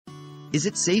Is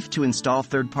it safe to install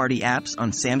third-party apps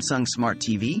on Samsung Smart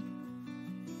TV?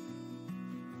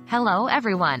 Hello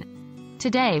everyone.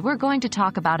 Today we're going to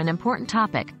talk about an important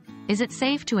topic. Is it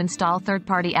safe to install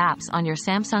third-party apps on your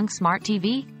Samsung Smart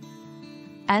TV?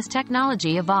 As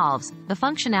technology evolves, the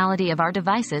functionality of our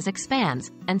devices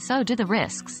expands, and so do the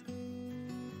risks.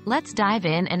 Let's dive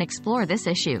in and explore this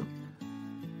issue.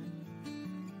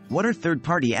 What are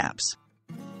third-party apps?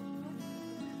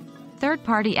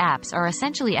 Third-party apps are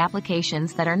essentially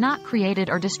applications that are not created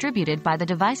or distributed by the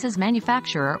device's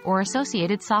manufacturer or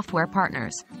associated software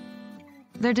partners.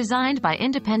 They're designed by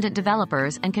independent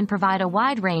developers and can provide a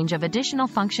wide range of additional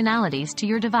functionalities to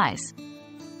your device.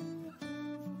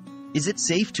 Is it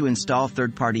safe to install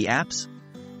third-party apps?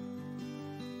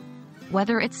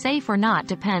 Whether it's safe or not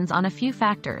depends on a few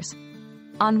factors.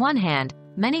 On one hand,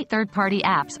 many third-party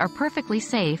apps are perfectly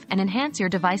safe and enhance your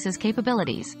device's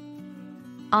capabilities.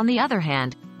 On the other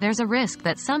hand, there's a risk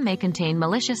that some may contain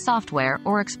malicious software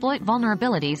or exploit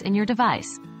vulnerabilities in your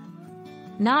device.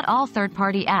 Not all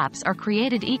third-party apps are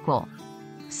created equal.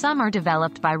 Some are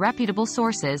developed by reputable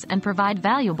sources and provide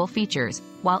valuable features,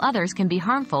 while others can be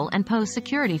harmful and pose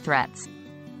security threats.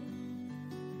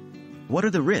 What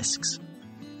are the risks?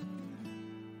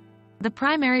 The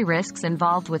primary risks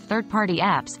involved with third-party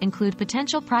apps include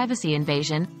potential privacy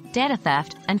invasion, data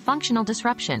theft, and functional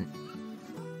disruption.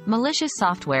 Malicious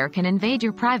software can invade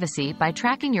your privacy by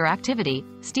tracking your activity,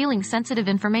 stealing sensitive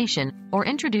information, or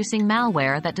introducing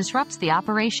malware that disrupts the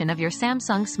operation of your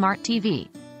Samsung Smart TV.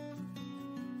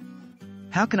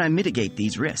 How can I mitigate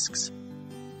these risks?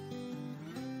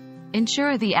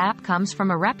 Ensure the app comes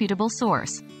from a reputable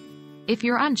source. If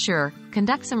you're unsure,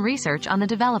 conduct some research on the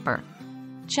developer.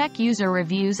 Check user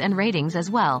reviews and ratings as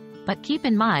well, but keep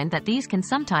in mind that these can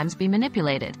sometimes be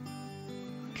manipulated.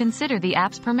 Consider the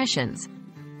app's permissions.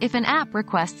 If an app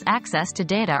requests access to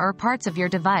data or parts of your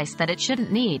device that it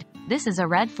shouldn't need, this is a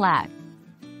red flag.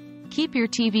 Keep your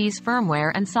TV's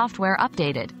firmware and software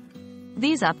updated.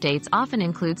 These updates often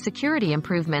include security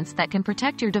improvements that can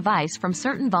protect your device from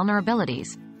certain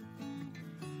vulnerabilities.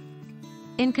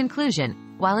 In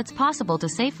conclusion, while it's possible to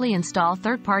safely install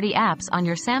third-party apps on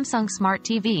your Samsung Smart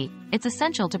TV, it's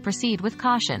essential to proceed with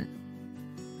caution.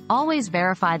 Always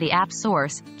verify the app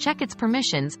source, check its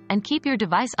permissions, and keep your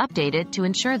device updated to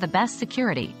ensure the best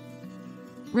security.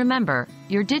 Remember,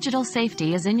 your digital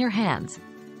safety is in your hands.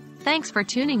 Thanks for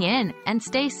tuning in, and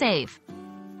stay safe.